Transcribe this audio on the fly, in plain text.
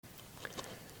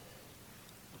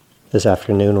This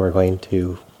afternoon we're going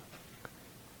to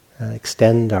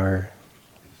extend our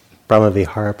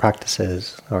Brahma-vihara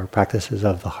practices, or practices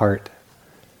of the heart,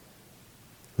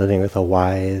 living with a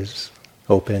wise,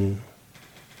 open,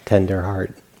 tender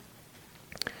heart,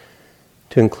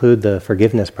 to include the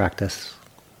forgiveness practice.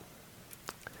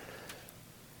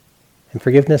 And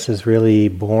forgiveness is really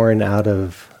born out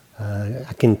of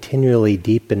a continually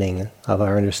deepening of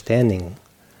our understanding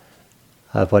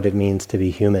of what it means to be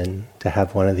human, to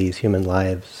have one of these human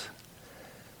lives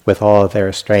with all of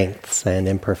their strengths and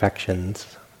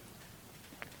imperfections.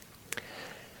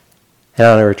 And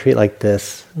on a retreat like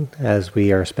this, as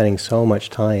we are spending so much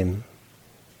time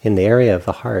in the area of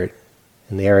the heart,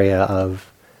 in the area of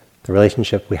the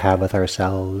relationship we have with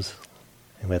ourselves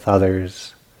and with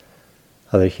others,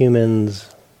 other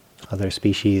humans, other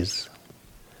species,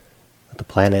 with the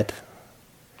planet,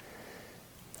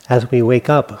 as we wake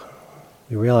up,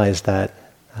 we realize that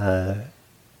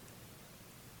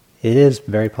it is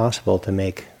very possible to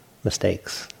make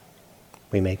mistakes.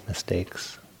 We make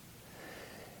mistakes.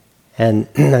 And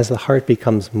as the heart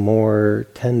becomes more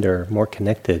tender, more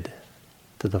connected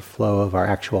to the flow of our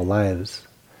actual lives,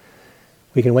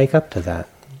 we can wake up to that.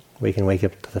 We can wake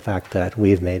up to the fact that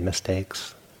we've made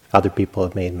mistakes. Other people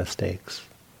have made mistakes.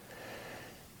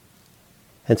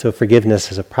 And so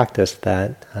forgiveness is a practice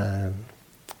that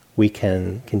we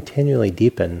can continually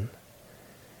deepen,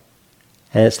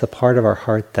 and it's the part of our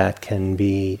heart that can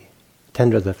be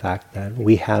tender to the fact that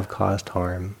we have caused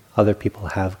harm, other people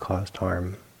have caused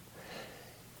harm.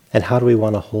 And how do we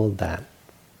want to hold that?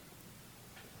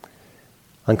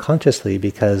 Unconsciously,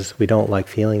 because we don't like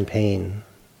feeling pain,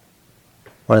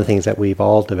 one of the things that we've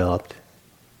all developed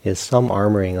is some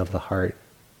armoring of the heart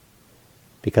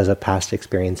because of past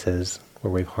experiences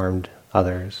where we've harmed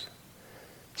others.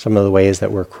 Some of the ways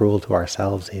that we're cruel to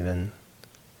ourselves even,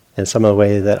 and some of the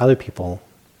ways that other people,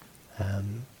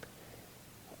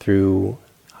 through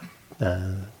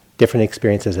different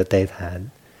experiences that they've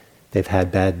had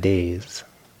bad days,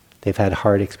 they've had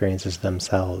hard experiences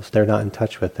themselves, they're not in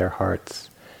touch with their hearts,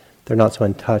 they're not so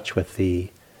in touch with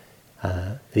the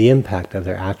impact of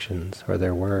their actions or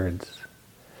their words,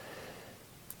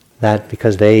 that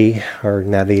because they are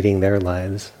navigating their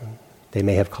lives, they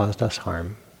may have caused us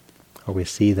harm, or we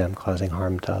see them causing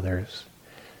harm to others.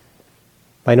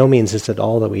 By no means is it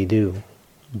all that we do.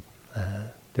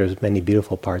 There's many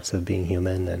beautiful parts of being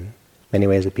human, and many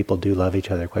ways that people do love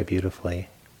each other quite beautifully.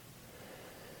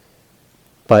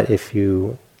 But if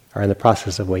you are in the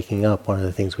process of waking up, one of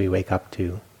the things we wake up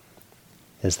to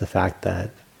is the fact that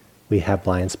we have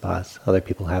blind spots, other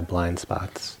people have blind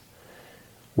spots.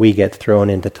 We get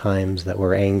thrown into times that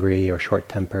we're angry or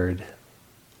short-tempered,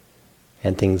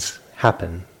 and things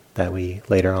happen that we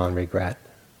later on regret.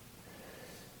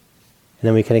 And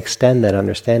then we can extend that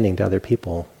understanding to other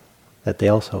people, that they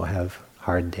also have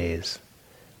hard days.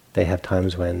 They have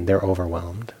times when they're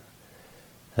overwhelmed,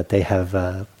 that they have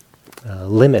a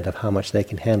limit of how much they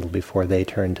can handle before they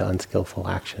turn to unskillful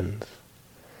actions.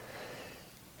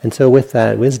 And so with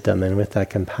that wisdom and with that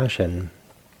compassion,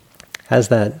 as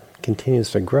that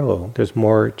continues to grow, there's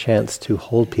more chance to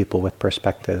hold people with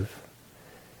perspective.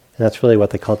 And that's really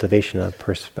what the cultivation of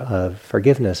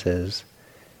forgiveness is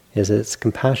it's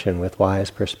compassion with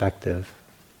wise perspective.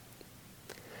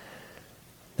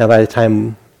 Now by the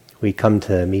time we come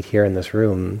to meet here in this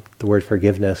room, the word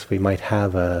forgiveness, we might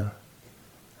have a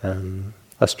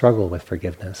struggle with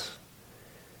forgiveness,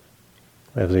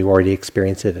 as we've already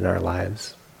experienced it in our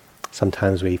lives.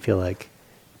 Sometimes we feel like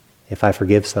if I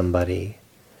forgive somebody,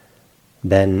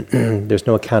 then there's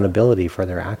no accountability for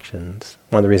their actions.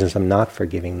 One of the reasons I'm not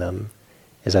forgiving them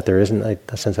is that there isn't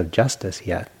a sense of justice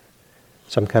yet.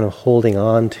 So I'm kind of holding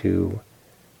on to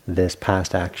this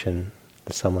past action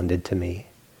that someone did to me.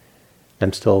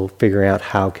 I'm still figuring out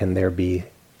how can there be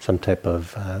some type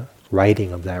of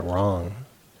righting of that wrong.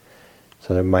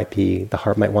 So the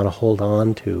heart might want to hold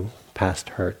on to past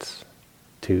hurts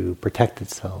to protect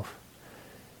itself,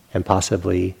 and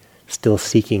possibly still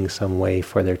seeking some way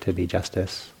for there to be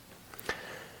justice.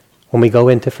 When we go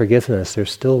into forgiveness, there's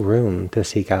still room to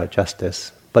seek out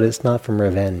justice, but it's not from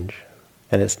revenge,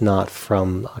 and it's not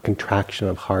from a contraction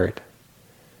of heart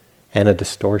and a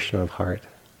distortion of heart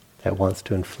that wants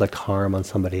to inflict harm on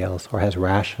somebody else or has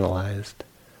rationalized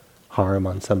harm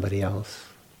on somebody else.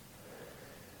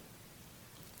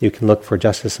 You can look for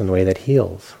justice in a way that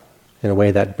heals, in a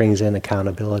way that brings in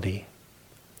accountability.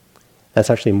 That's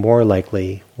actually more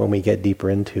likely when we get deeper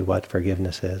into what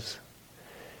forgiveness is.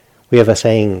 We have a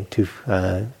saying,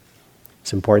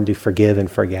 it's important to forgive and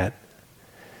forget.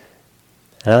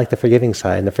 And I like the forgiving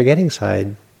side. And the forgetting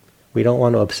side, we don't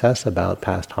want to obsess about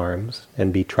past harms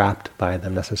and be trapped by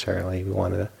them necessarily. We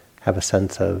want to have a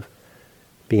sense of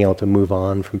being able to move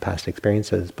on from past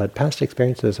experiences. But past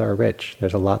experiences are rich.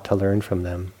 There's a lot to learn from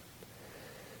them.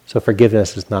 So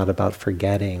forgiveness is not about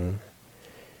forgetting,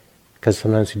 because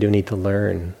sometimes we do need to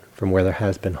learn from where there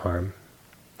has been harm.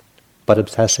 But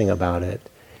obsessing about it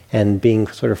and being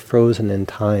sort of frozen in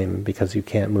time because you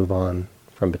can't move on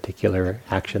from a particular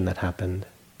action that happened.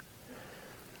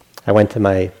 I went to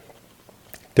my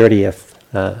 30th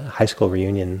high school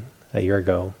reunion a year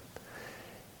ago,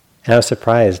 and I was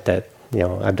surprised that,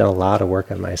 I've done a lot of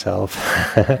work on myself.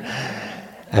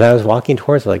 And I was walking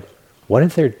towards like, what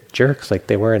if they're jerks like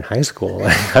they were in high school?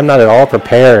 I'm not at all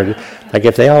prepared. Like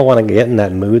if they all want to get in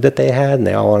that mood that they had and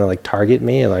they all want to like target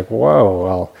me, and like, whoa,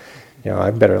 well,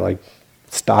 I better like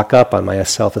stock up on my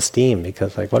self-esteem,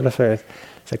 because like what if it's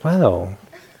like, wow,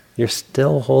 you're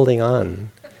still holding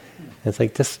on. And it's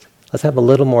like, just let's have a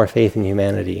little more faith in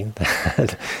humanity.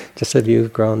 Just as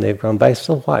you've grown, they've grown. But I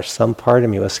still watch some part of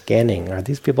me was scanning. Are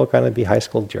these people going to be high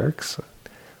school jerks?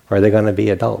 Or are they going to be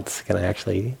adults? Can I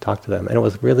actually talk to them? And it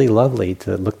was really lovely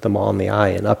to look them all in the eye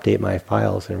and update my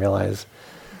files and realize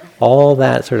all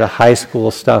that sort of high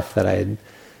school stuff that I had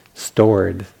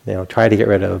stored, tried to get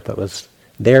rid of, but was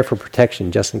there for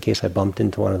protection just in case I bumped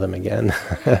into one of them again.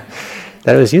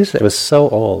 That it was useful. It was so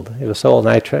old. It was so old.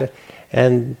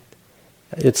 And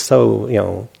it's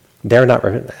so, they're not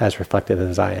as reflective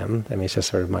as I am. I mean, it's just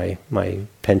sort of my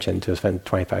penchant to spend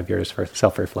 25 years for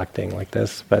self-reflecting like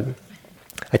this. But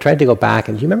I tried to go back,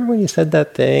 and do you remember when you said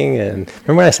that thing? And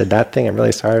remember when I said that thing? I'm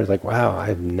really sorry. I was like, wow, I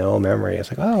have no memory.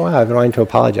 It's like, oh, wow, I've been wanting to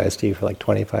apologize to you for like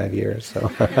 25 years.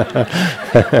 So,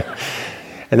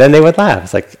 and then they would laugh.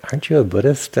 It's like, aren't you a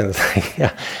Buddhist? And it's like,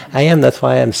 yeah, I am. That's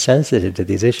why I'm sensitive to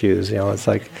these issues. It's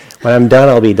like, when I'm done,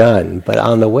 I'll be done. But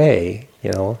on the way,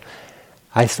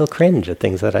 I still cringe at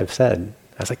things that I've said.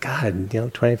 I was like, God,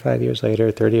 25 years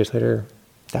later, 30 years later,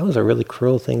 that was a really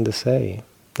cruel thing to say.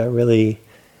 That really,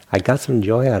 I got some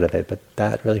joy out of it, but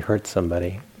that really hurt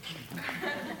somebody.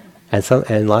 And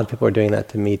a lot of people are doing that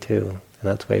to me too. And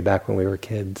that's way back when we were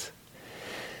kids.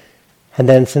 And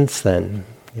then since then,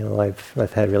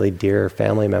 I've had really dear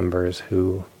family members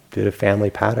who, due to family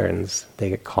patterns, they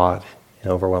get caught in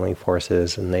overwhelming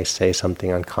forces and they say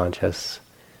something unconscious,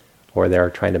 or they're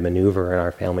trying to maneuver in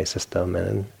our family system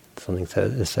and something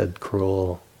is said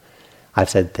cruel. I've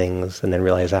said things and then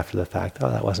realize after the fact, oh,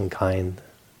 that wasn't kind.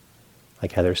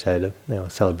 Like Heather said,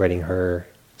 celebrating her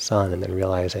son and then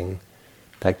realizing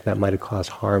that might have caused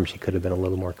harm. She could have been a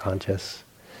little more conscious.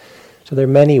 So there are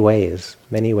many ways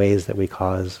that we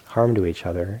cause harm to each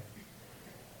other.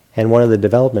 And one of the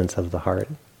developments of the heart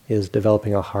is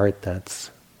developing a heart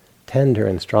that's tender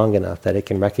and strong enough that it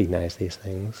can recognize these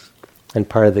things. And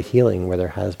part of the healing where there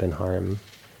has been harm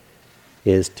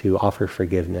is to offer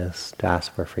forgiveness, to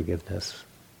ask for forgiveness.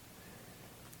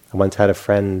 I once had a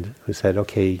friend who said,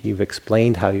 okay, you've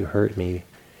explained how you hurt me,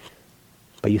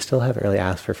 but you still haven't really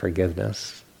asked for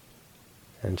forgiveness.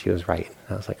 And she was right.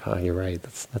 I was like, oh, you're right.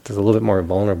 That's a little bit more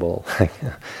vulnerable.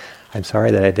 I'm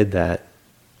sorry that I did that,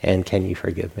 and can you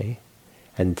forgive me?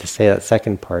 And to say that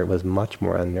second part was much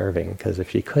more unnerving, because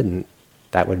if she couldn't,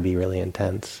 that would be really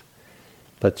intense.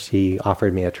 But she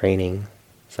offered me a training.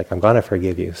 It's like, I'm going to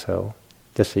forgive you, so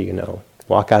just so you know,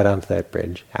 walk out onto that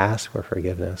bridge, ask for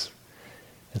forgiveness.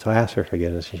 And so I asked for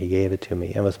forgiveness, and she gave it to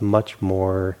me. It was much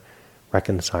more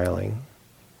reconciling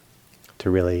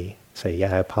to really say,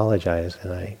 yeah, I apologize,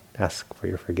 and I ask for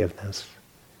your forgiveness.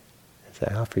 And say,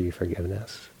 I offer you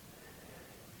forgiveness.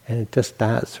 And just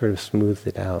that sort of smoothed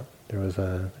it out. There was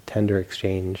a tender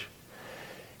exchange.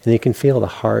 And you can feel the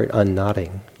heart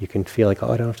unknotting. You can feel like,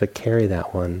 oh, I don't have to carry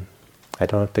that one. I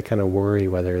don't have to kind of worry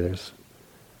whether there's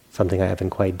something I haven't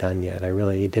quite done yet. I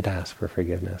really did ask for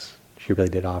forgiveness. She really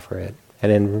did offer it.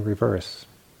 And in reverse,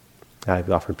 I've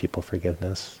offered people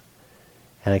forgiveness.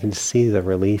 And I can just see the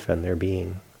relief in their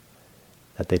being,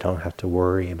 that they don't have to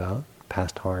worry about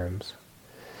past harms.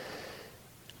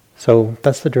 So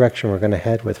that's the direction we're going to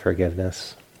head with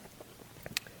forgiveness.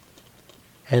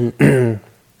 And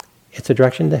it's a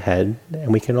direction to head,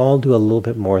 and we can all do a little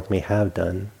bit more than we have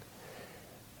done.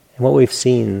 And what we've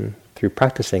seen through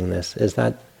practicing this is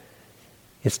that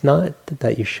it's not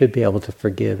that you should be able to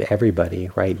forgive everybody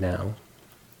right now.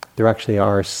 There actually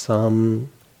are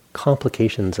some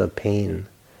complications of pain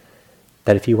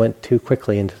that if you went too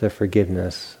quickly into the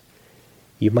forgiveness,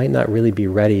 you might not really be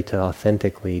ready to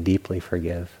authentically, deeply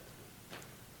forgive.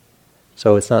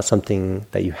 So it's not something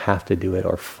that you have to do it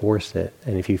or force it.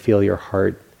 And if you feel your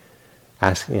heart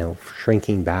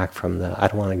shrinking back from I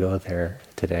don't want to go there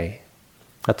today,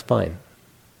 that's fine.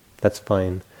 That's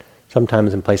fine.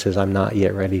 Sometimes in places I'm not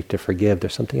yet ready to forgive,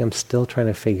 there's something I'm still trying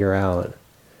to figure out.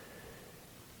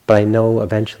 But I know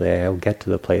eventually I'll get to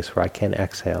the place where I can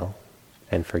exhale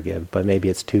and forgive. But maybe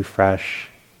it's too fresh,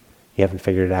 you haven't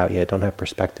figured it out yet, don't have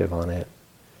perspective on it,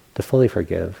 to fully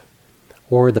forgive.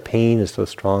 Or the pain is so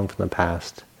strong from the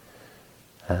past,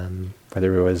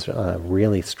 whether it was a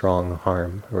really strong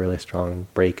harm, a really strong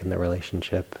break in the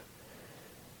relationship,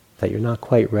 that you're not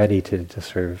quite ready to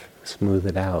just sort of smooth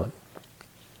it out.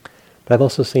 But I've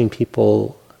also seen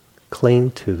people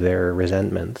cling to their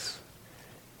resentments.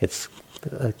 It's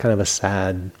kind of a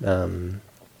sad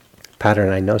pattern.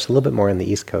 I notice a little bit more on the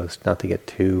East Coast, not to get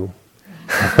too...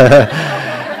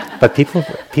 But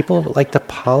people like to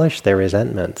polish their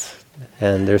resentments.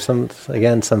 And there's some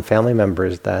family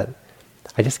members that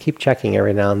I just keep checking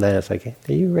every now and then. It's like,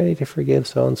 are you ready to forgive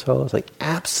so-and-so? It's like,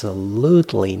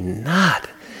 absolutely not.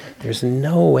 There's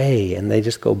no way. And they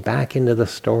just go back into the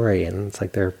story, and it's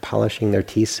like they're polishing their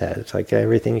tea set. It's like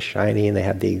everything's shiny, and they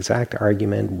have the exact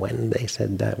argument when they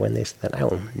said that. I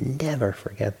will never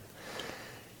forget.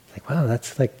 It's like, wow,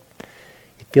 that's like,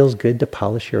 it feels good to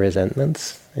polish your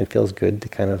resentments. It feels good to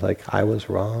kind of like, I was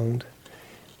wronged.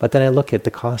 But then I look at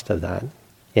the cost of that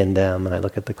in them, and I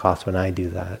look at the cost when I do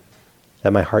that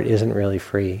my heart isn't really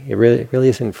free. It really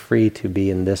isn't free to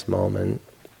be in this moment.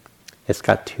 It's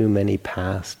got too many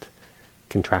past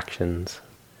contractions.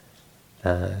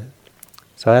 So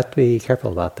I have to be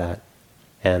careful about that.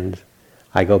 And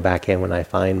I go back in when I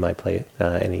find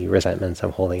any resentments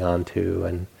I'm holding on to,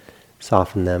 and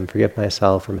soften them, forgive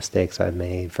myself for mistakes I've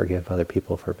made, forgive other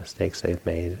people for mistakes they've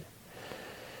made.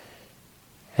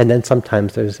 And then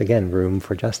sometimes there's, again, room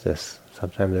for justice.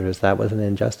 Sometimes that was an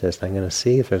injustice. I'm going to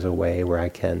see if there's a way where I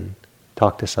can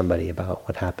talk to somebody about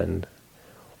what happened.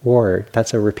 Or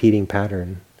that's a repeating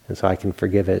pattern, and so I can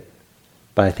forgive it,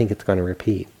 but I think it's going to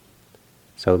repeat.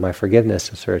 So my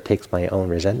forgiveness sort of takes my own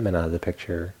resentment out of the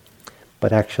picture.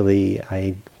 But actually,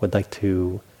 I would like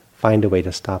to find a way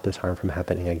to stop this harm from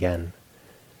happening again.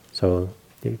 So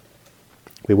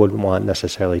we wouldn't want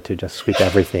necessarily to just sweep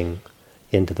everything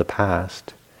into the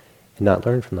past and not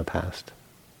learn from the past.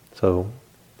 So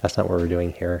that's not what we're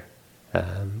doing here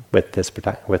with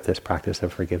this practice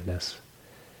of forgiveness.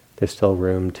 There's still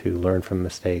room to learn from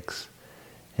mistakes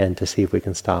and to see if we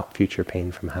can stop future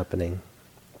pain from happening.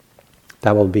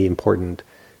 That will be important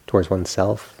towards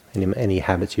oneself, and any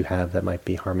habits you have that might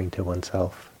be harming to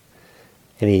oneself,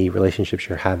 any relationships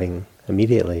you're having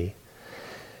immediately.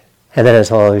 And then as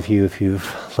all of you, if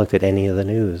you've looked at any of the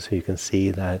news, you can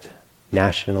see that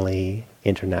nationally,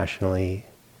 internationally,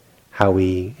 how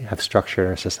we have structured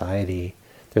our society,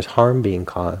 there's harm being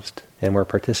caused, and we're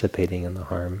participating in the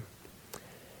harm.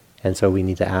 And so we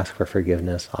need to ask for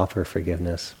forgiveness, offer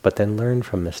forgiveness, but then learn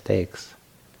from mistakes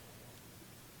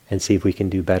and see if we can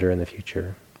do better in the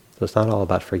future. So it's not all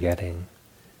about forgetting,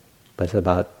 but it's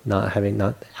about not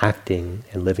acting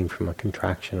and living from a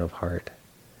contraction of heart.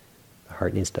 The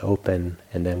heart needs to open,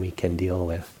 and then we can deal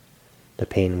with the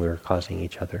pain we're causing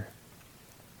each other.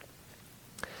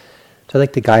 So I'd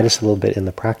like to guide us a little bit in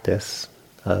the practice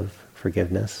of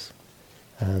forgiveness.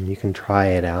 You can try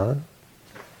it out.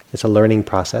 It's a learning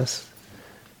process,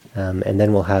 and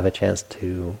then we'll have a chance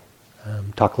to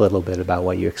talk a little bit about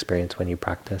what you experienced when you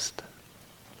practiced.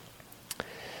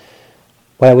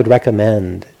 What I would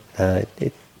recommend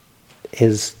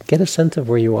is get a sense of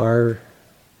where you are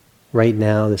right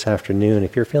now this afternoon.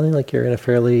 If you're feeling like you're in a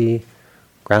fairly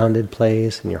grounded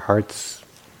place and your heart's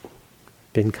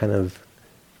been kind of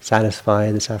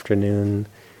satisfied this afternoon,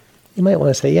 you might want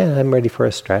to say, yeah, I'm ready for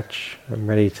a stretch. I'm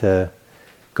ready to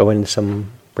go into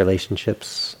some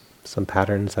relationships, some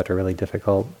patterns that are really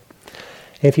difficult.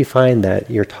 And if you find that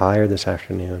you're tired this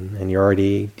afternoon and you're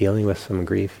already dealing with some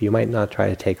grief, you might not try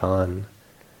to take on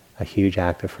a huge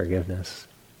act of forgiveness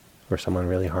where someone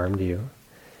really harmed you.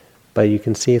 But you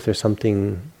can see if there's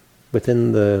something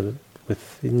within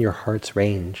your heart's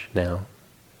range now.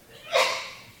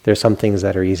 There's some things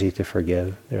that are easy to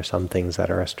forgive. There are some things that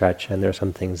are a stretch, and there are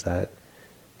some things that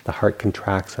the heart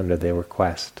contracts under the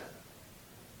request.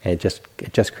 And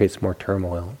it just creates more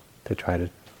turmoil to try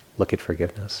to look at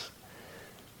forgiveness.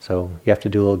 So you have to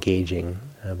do a little gauging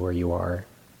of where you are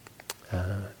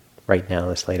right now,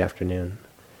 this late afternoon,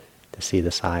 to see the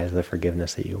size of the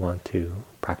forgiveness that you want to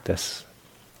practice.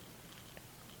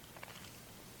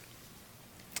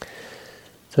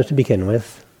 So to begin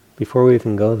with, before we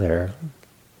even go there,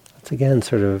 let's again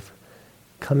sort of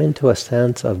come into a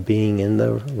sense of being in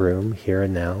the room, here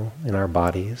and now, in our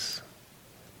bodies.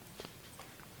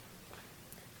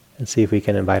 And see if we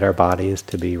can invite our bodies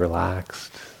to be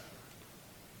relaxed.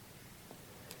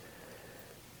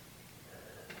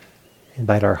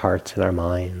 Invite our hearts and our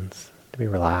minds to be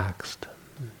relaxed.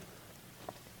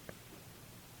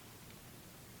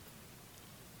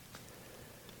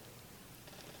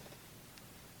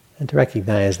 And to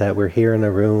recognize that we're here in a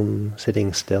room,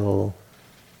 sitting still,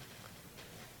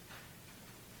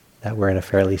 that we're in a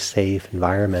fairly safe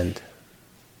environment.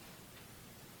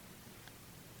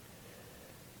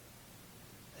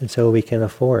 And so we can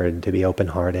afford to be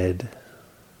open-hearted,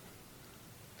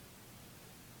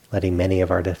 letting many of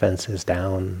our defenses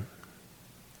down.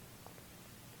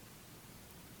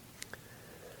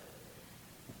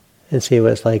 And see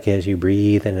what it's like as you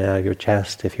breathe in and out of your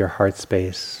chest, if your heart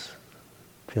space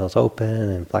feels open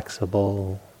and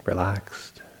flexible,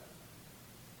 relaxed.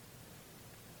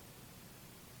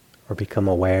 Or become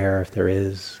aware if there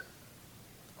is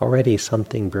already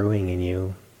something brewing in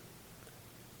you,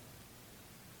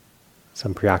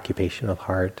 some preoccupation of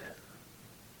heart,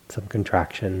 some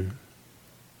contraction.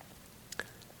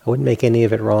 I wouldn't make any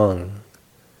of it wrong.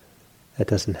 That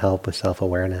doesn't help with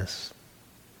self-awareness.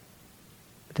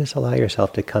 But just allow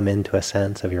yourself to come into a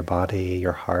sense of your body,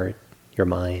 your heart, your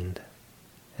mind,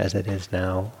 as it is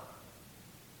now.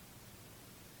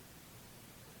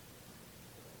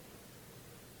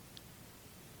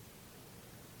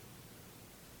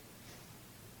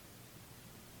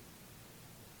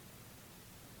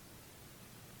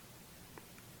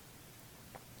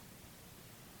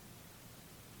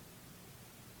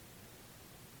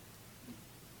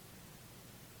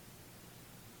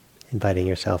 Inviting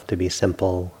yourself to be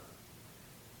simple,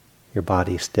 your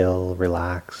body still,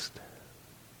 relaxed.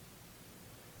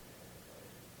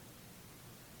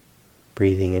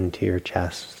 Breathing into your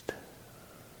chest,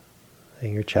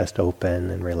 letting your chest open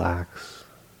and relax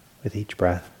with each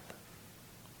breath.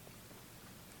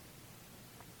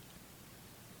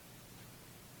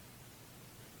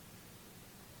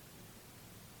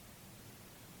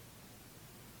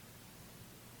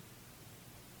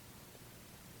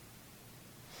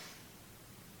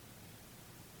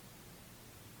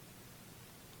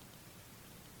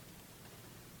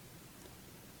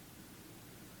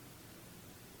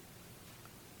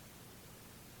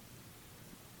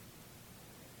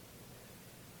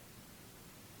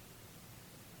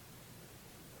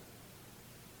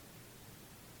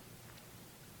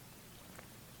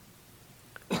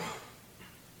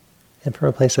 And from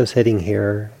a place of sitting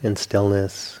here in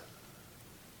stillness,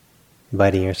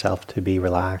 inviting yourself to be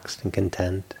relaxed and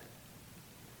content,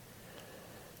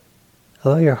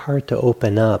 allow your heart to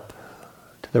open up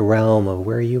to the realm of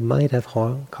where you might have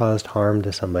caused harm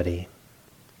to somebody.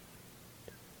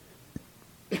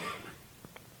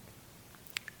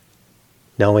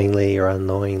 Knowingly or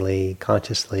unknowingly,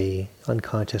 consciously,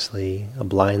 unconsciously, a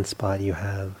blind spot you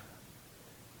have.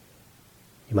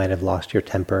 You might have lost your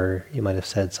temper, you might have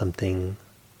said something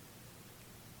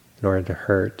in order to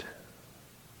hurt.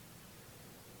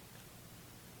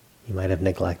 You might have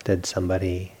neglected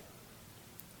somebody.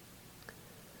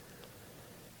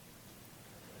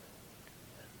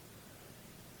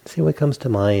 See what comes to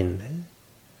mind.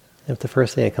 If the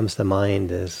first thing that comes to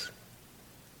mind is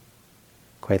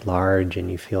quite large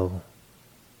and you feel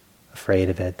afraid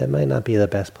of it, that might not be the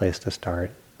best place to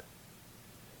start.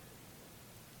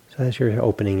 So as you're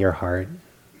opening your heart,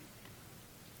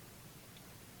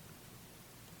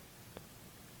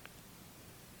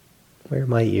 where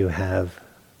might you have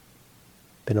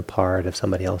been a part of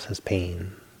somebody else's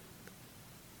pain?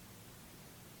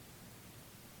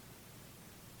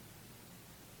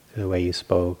 Through the way you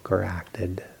spoke or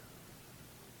acted.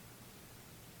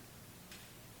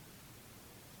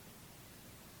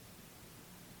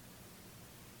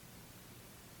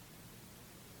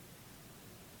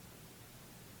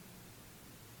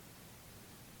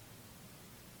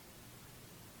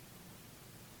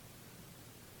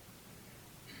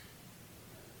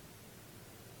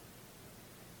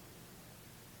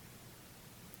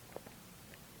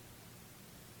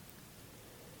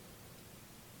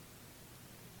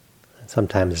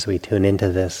 Sometimes as we tune into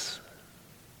this,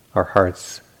 our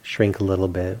hearts shrink a little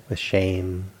bit with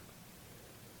shame,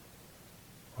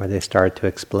 or they start to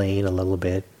explain a little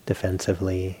bit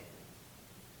defensively.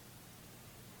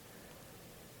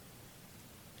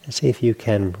 And see if you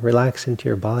can relax into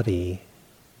your body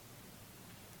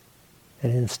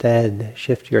and instead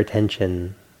shift your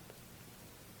attention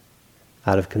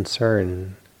out of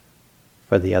concern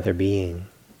for the other being.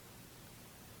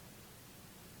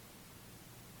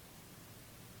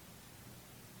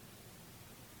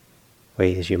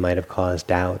 Ways you might have caused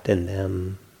doubt in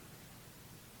them,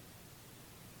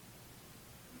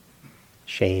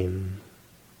 shame,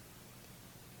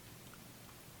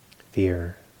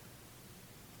 fear.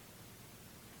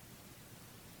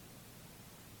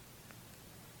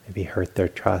 maybe hurt their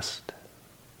trust.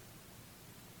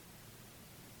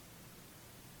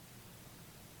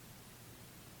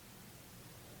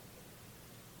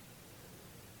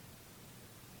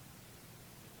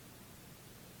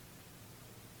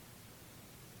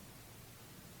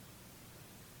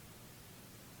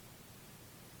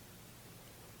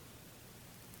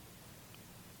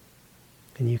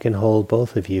 And you can hold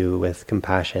both of you with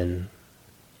compassion.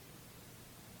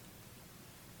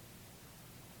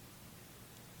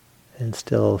 And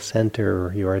still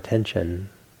center your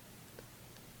attention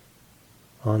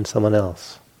on someone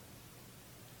else.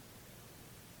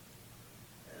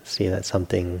 See that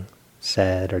something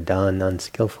said or done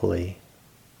unskillfully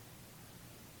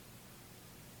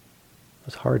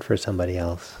was hard for somebody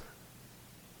else.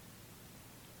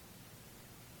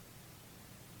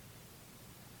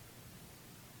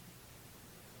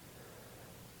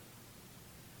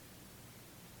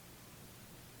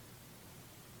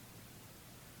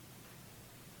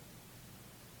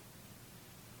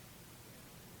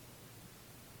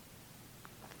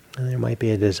 And there might be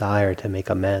a desire to make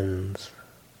amends,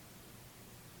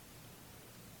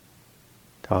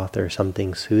 to offer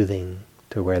something soothing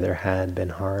to where there had been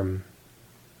harm.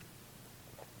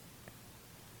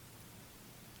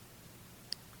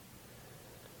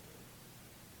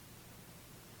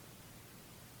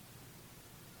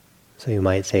 So you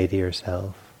might say to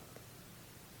yourself,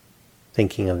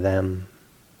 thinking of them,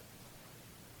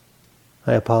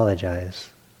 I apologize,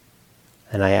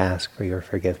 and I ask for your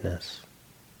forgiveness.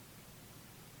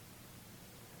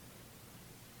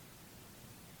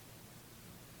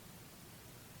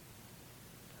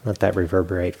 Let that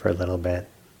reverberate for a little bit.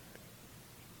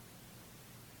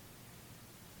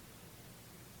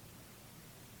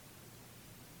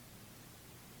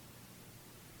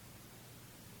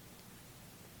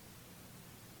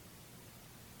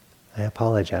 I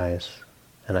apologize,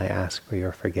 and I ask for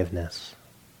your forgiveness.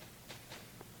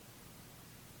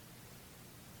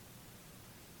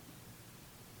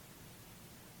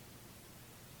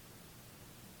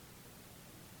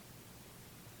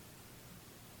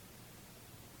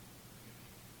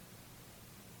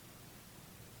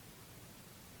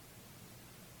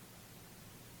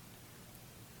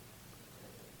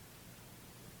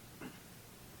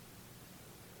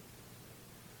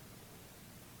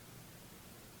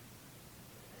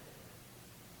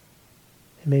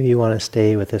 And maybe you want to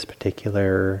stay with this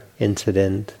particular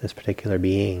incident, this particular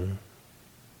being.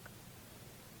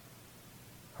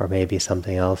 Or maybe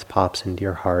something else pops into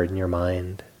your heart and your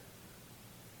mind.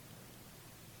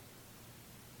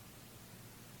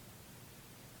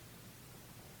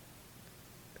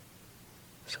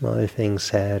 Some other things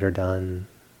said or done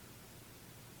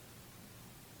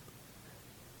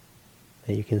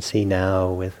that you can see now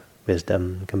with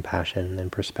wisdom, compassion,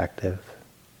 and perspective.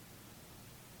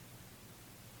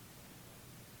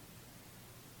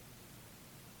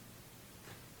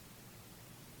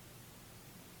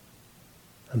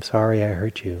 I'm sorry I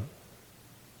hurt you.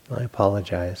 I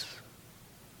apologize,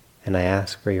 and I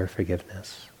ask for your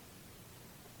forgiveness.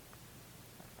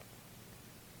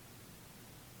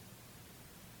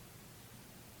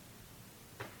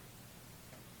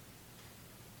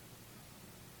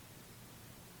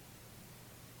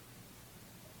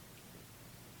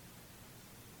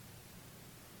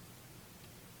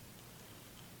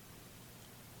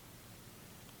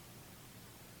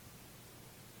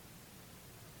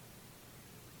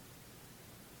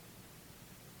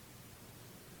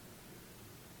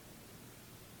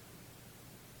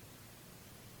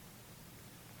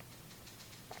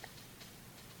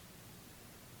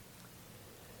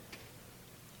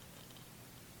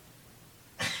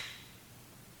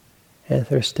 And if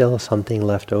there's still something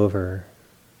left over,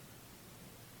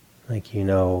 like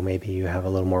maybe you have a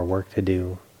little more work to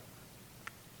do,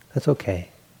 that's okay.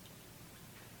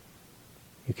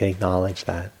 You can acknowledge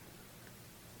that.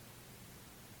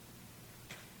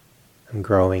 I'm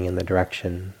growing in the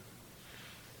direction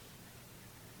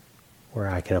where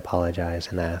I can apologize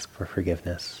and ask for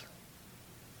forgiveness.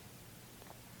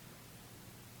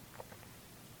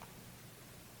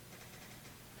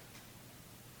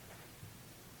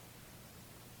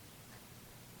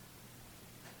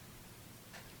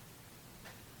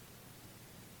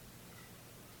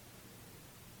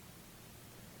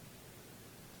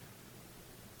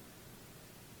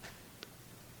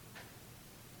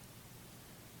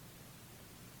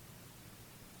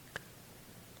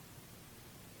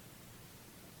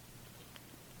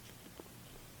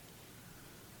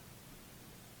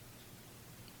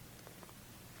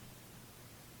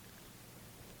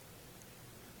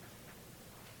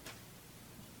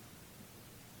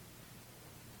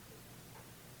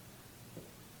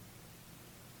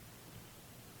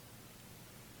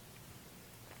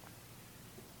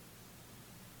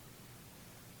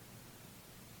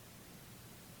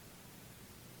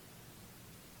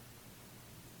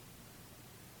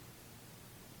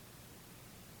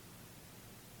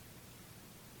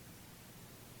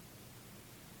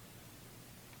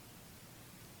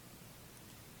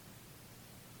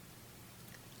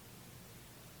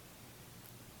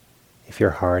 your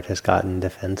heart has gotten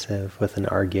defensive with an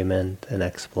argument, an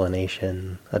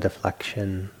explanation, a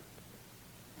deflection,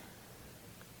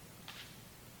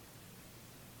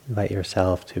 invite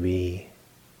yourself to be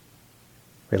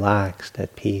relaxed,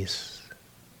 at peace,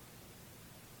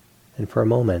 and for a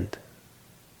moment,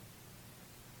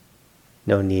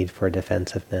 no need for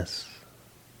defensiveness.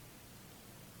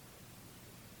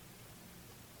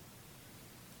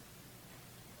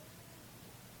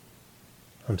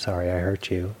 I'm sorry I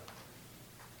hurt you.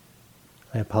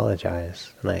 I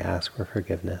apologize and I ask for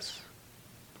forgiveness.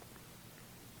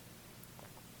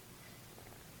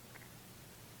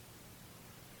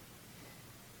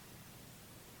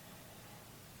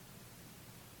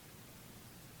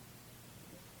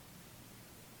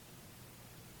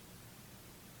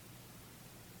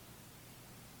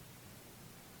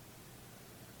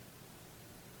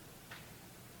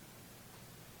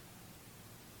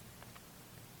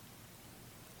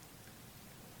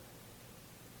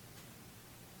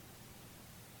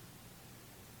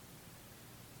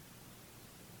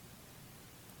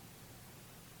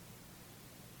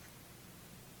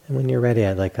 And when you're ready,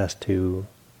 I'd like us to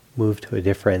move to a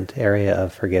different area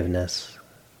of forgiveness.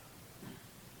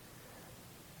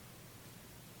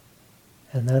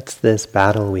 And that's this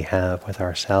battle we have with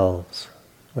ourselves,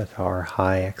 with our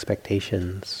high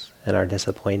expectations and our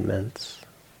disappointments,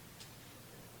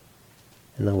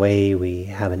 and the way we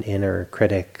have an inner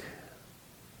critic,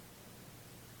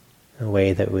 the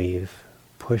way that we've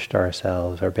pushed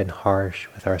ourselves or been harsh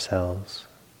with ourselves,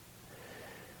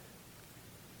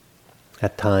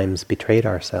 at times betrayed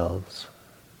ourselves.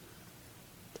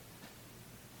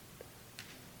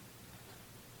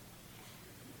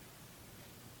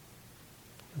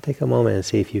 Take a moment and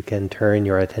see if you can turn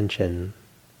your attention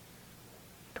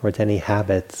towards any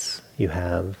habits you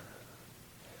have,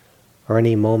 or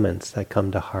any moments that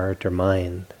come to heart or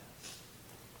mind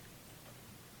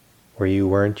where you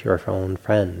weren't your own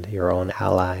friend, your own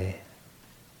ally.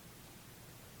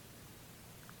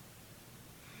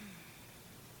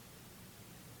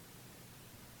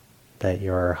 That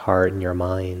your heart and your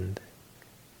mind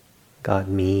got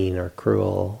mean or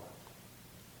cruel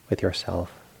with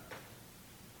yourself.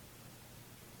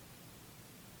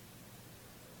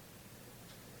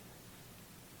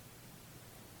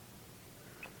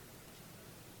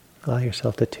 Allow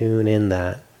yourself to tune in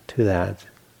to that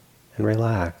and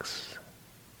relax.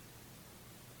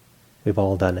 We've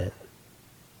all done it.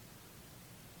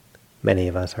 Many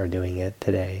of us are doing it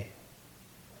today.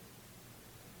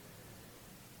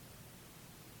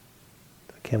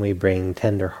 Can we bring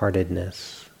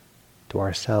tender-heartedness to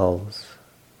ourselves?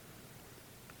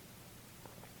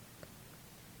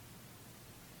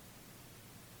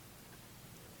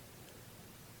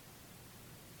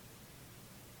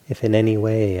 If in any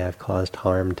way I've caused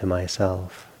harm to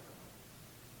myself,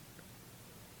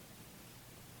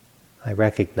 I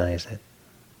recognize it.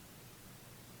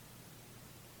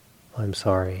 I'm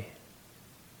sorry.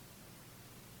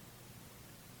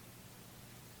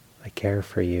 I care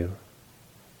for you.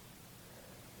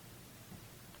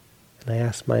 And I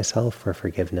ask myself for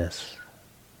forgiveness.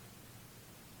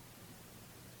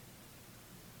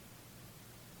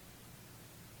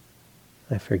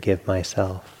 I forgive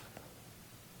myself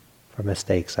for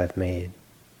mistakes I've made.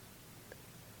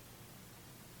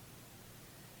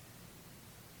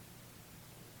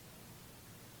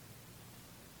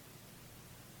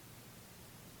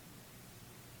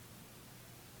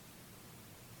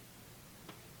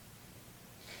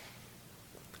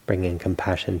 Bringing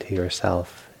compassion to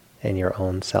yourself and your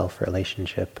own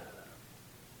self-relationship.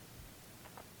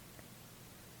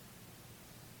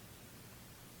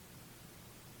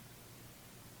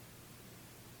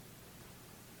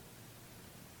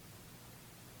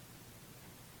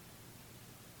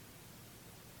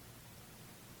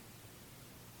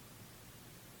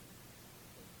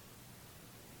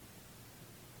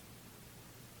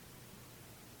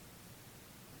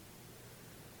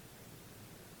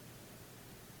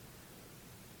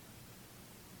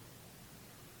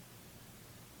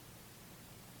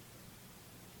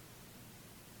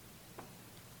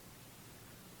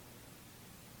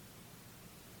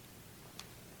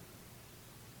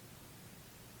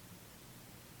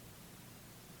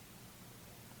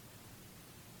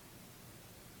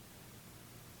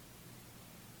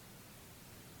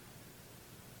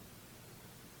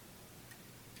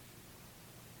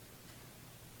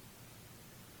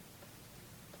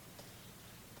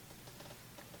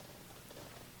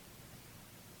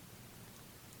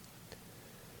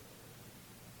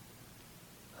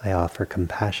 I offer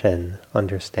compassion,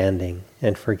 understanding,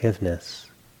 and forgiveness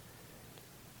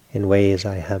in ways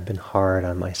I have been hard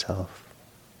on myself.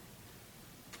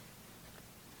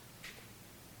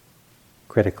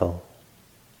 critical.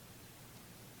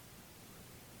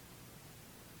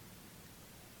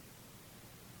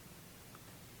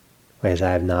 Ways I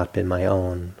have not been my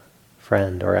own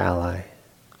friend or ally.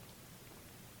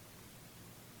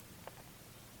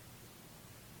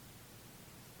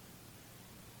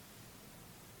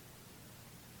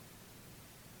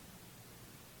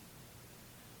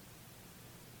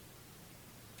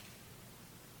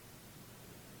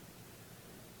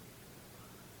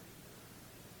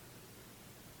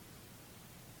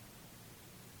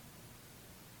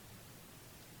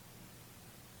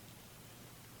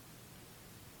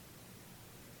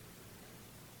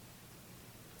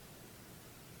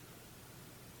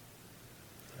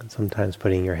 And sometimes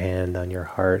putting your hand on your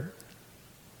heart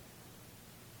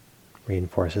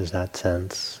reinforces that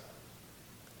sense.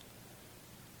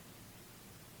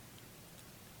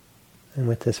 And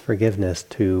with this forgiveness,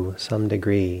 to some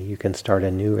degree, you can start a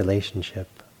new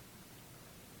relationship.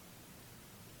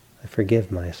 I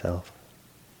forgive myself.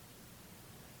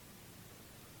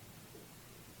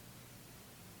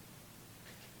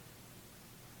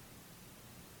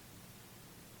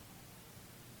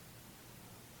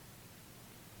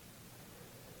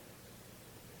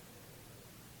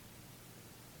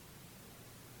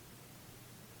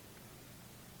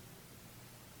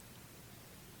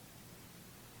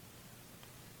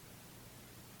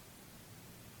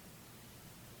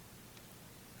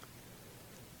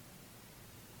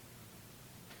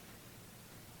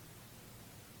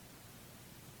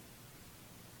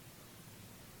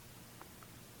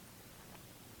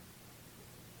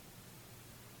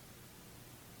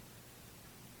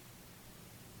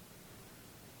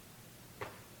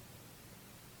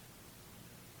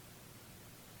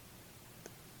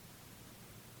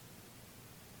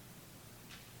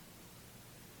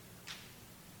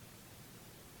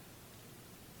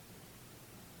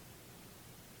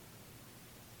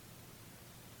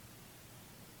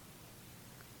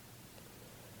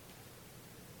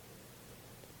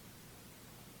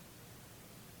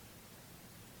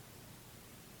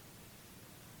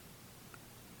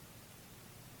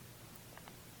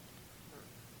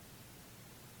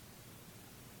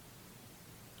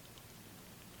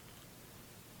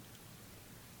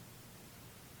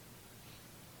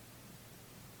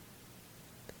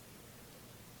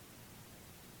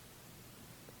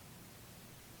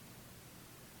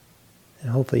 And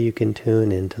hopefully you can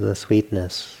tune into the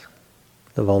sweetness,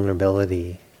 the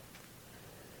vulnerability,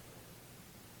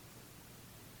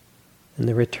 and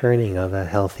the returning of a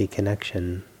healthy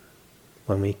connection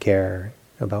when we care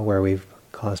about where we've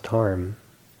caused harm.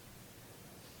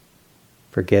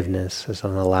 Forgiveness is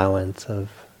an allowance of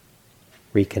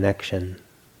reconnection.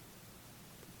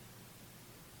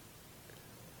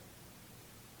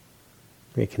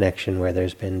 Reconnection where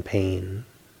there's been pain.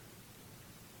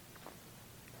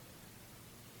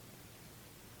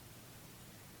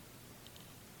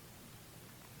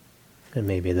 And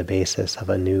maybe the basis of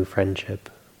a new friendship,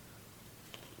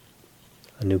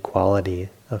 a new quality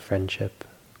of friendship.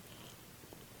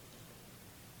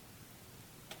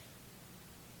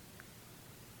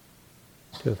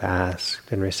 To have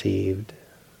asked and received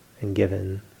and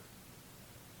given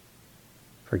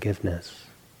forgiveness.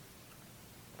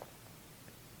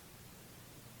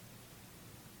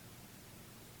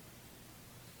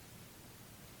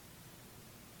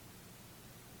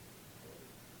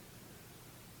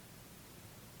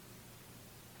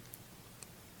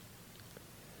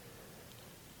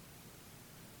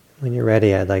 When you're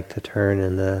ready, I'd like to turn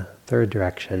in the third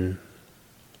direction,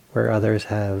 where others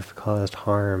have caused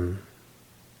harm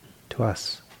to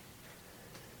us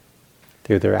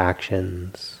through their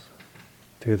actions,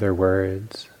 through their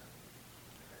words.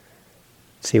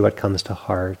 See what comes to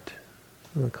heart,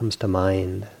 what comes to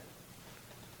mind.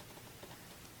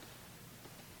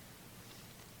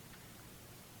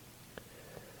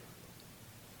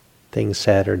 Things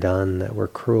said or done that were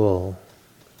cruel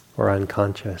or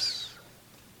unconscious,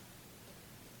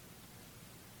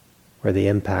 where the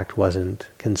impact wasn't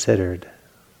considered.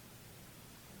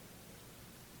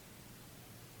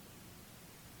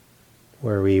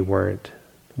 Where we weren't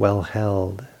well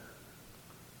held.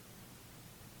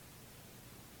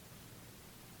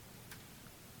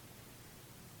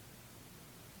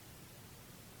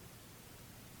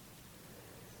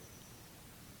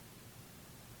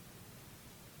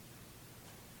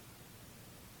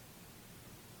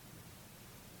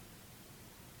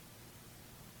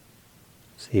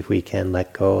 See if we can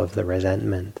let go of the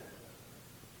resentment,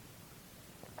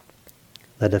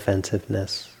 the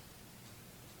defensiveness,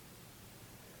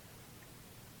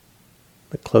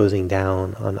 the closing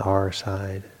down on our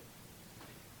side.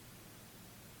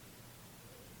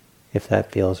 If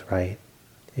that feels right,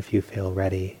 if you feel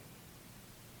ready.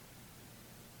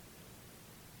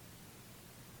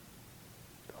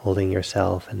 Holding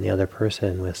yourself and the other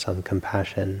person with some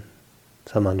compassion,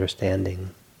 some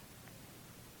understanding.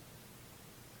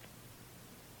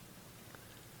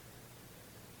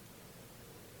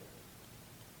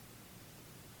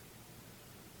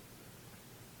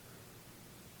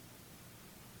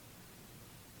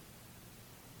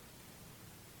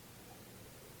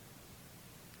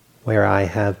 Where I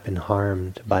have been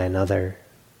harmed by another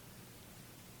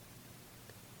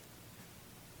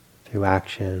through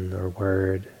action or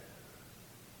word,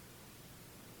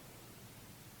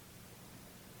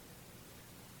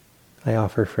 I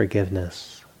offer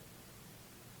forgiveness.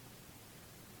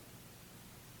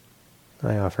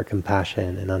 I offer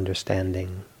compassion and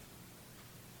understanding.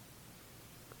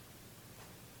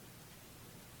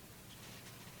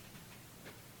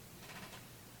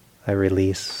 I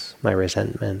release my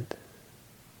resentment.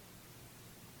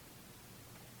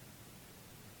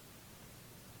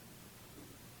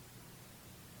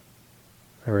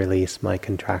 I release my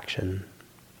contraction.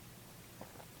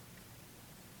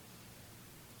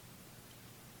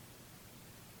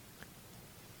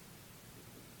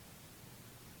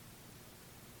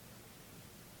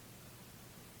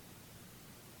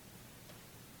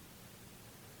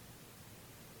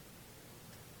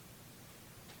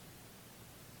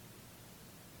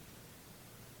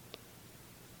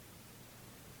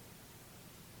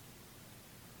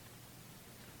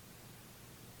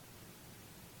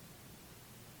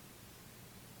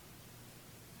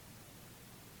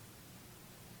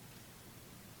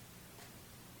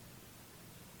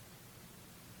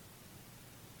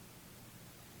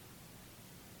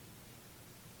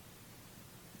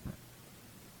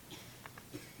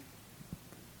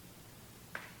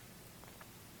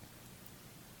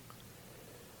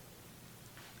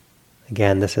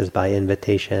 Again, this is by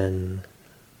invitation.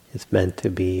 It's meant to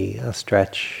be a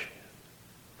stretch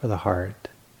for the heart,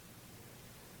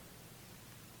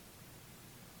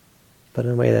 but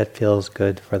in a way that feels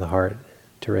good for the heart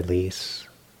to release.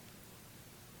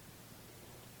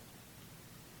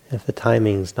 If the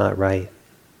timing's not right,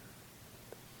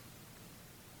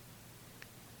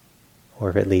 or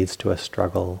if it leads to a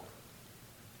struggle,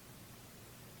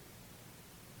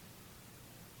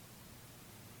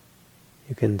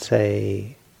 you can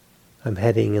say, I'm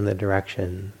heading in the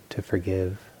direction to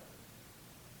forgive.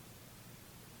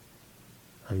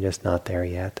 I'm just not there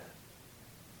yet.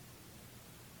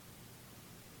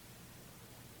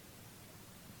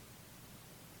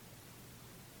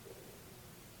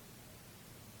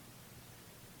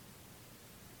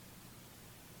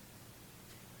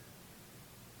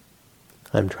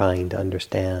 I'm trying to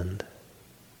understand,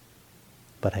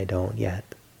 but I don't yet.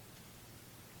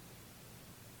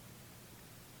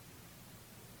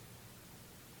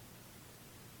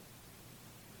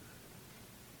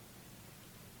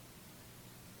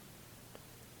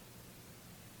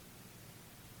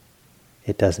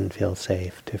 It doesn't feel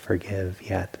safe to forgive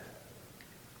yet.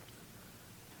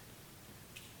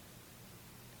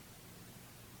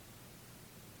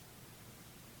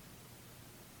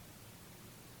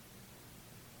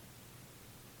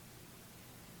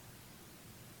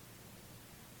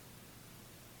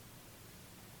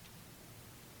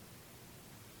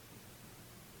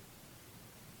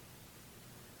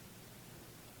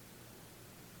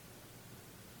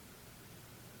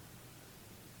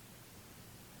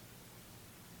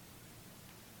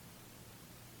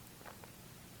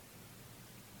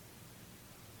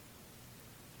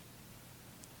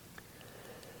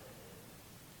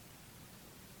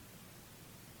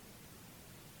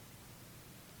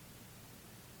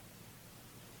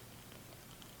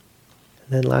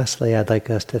 And then lastly, I'd like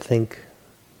us to think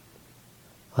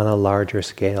on a larger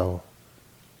scale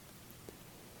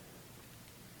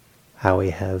how we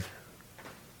have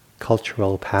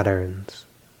cultural patterns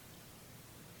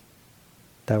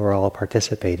that we're all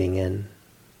participating in.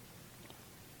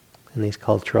 And these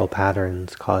cultural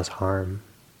patterns cause harm.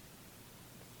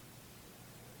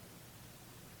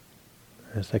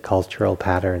 There's the cultural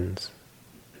patterns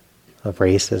of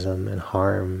racism and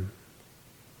harm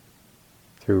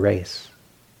through race.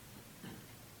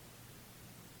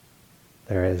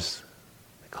 There is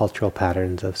the cultural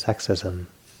patterns of sexism.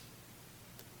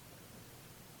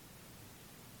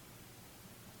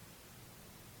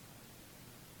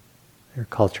 There are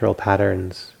cultural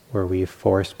patterns where we've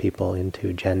forced people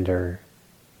into gender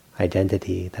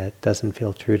identity that doesn't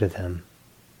feel true to them.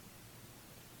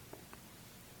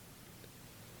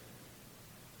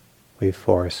 We've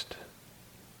forced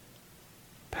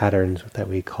patterns that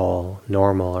we call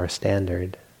normal or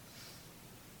standard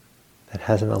that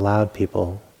hasn't allowed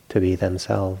people to be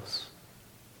themselves.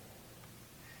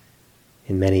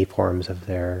 in many forms of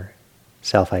their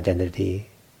self-identity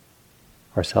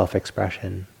or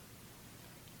self-expression.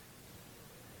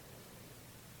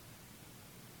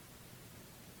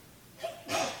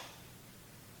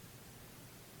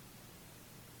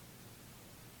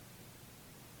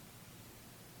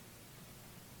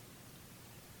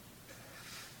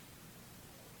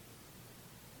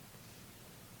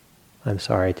 I'm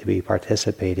sorry to be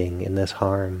participating in this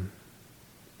harm.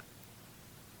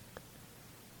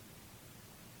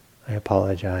 I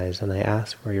apologize and I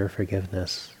ask for your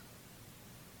forgiveness.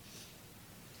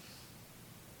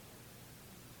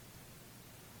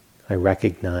 I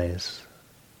recognize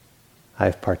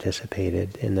I've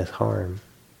participated in this harm.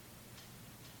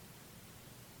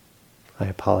 I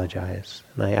apologize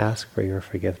and I ask for your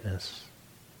forgiveness.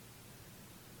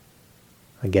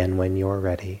 Again, when you're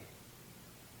ready.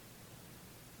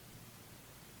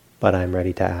 But I'm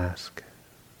ready to ask.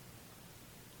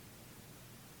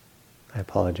 I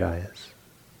apologize.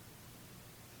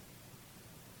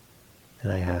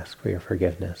 And I ask for your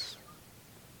forgiveness.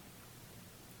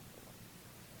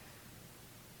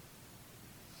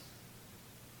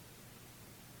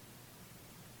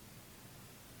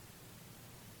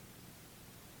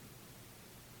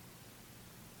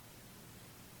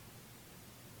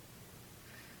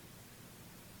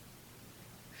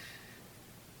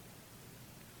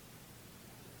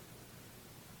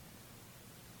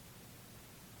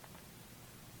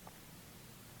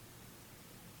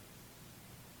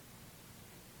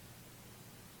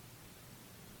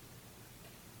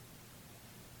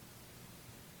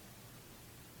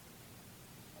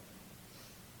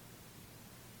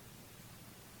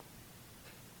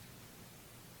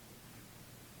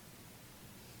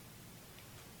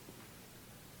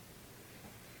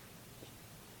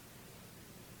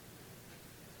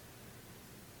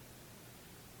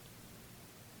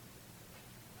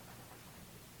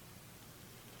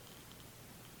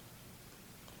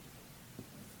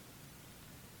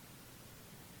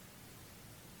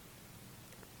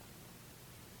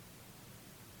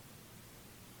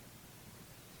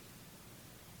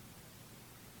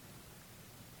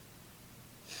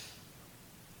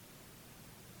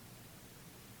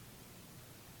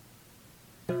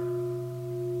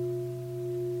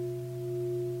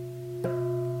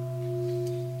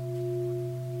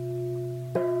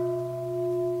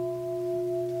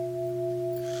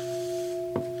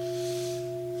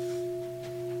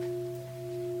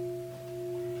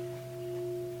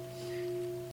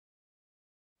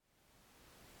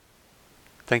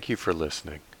 Thank you for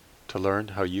listening. To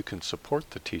learn how you can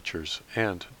support the teachers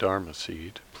and Dharma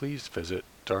Seed, please visit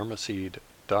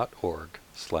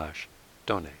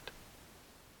dharmaseed.org/donate.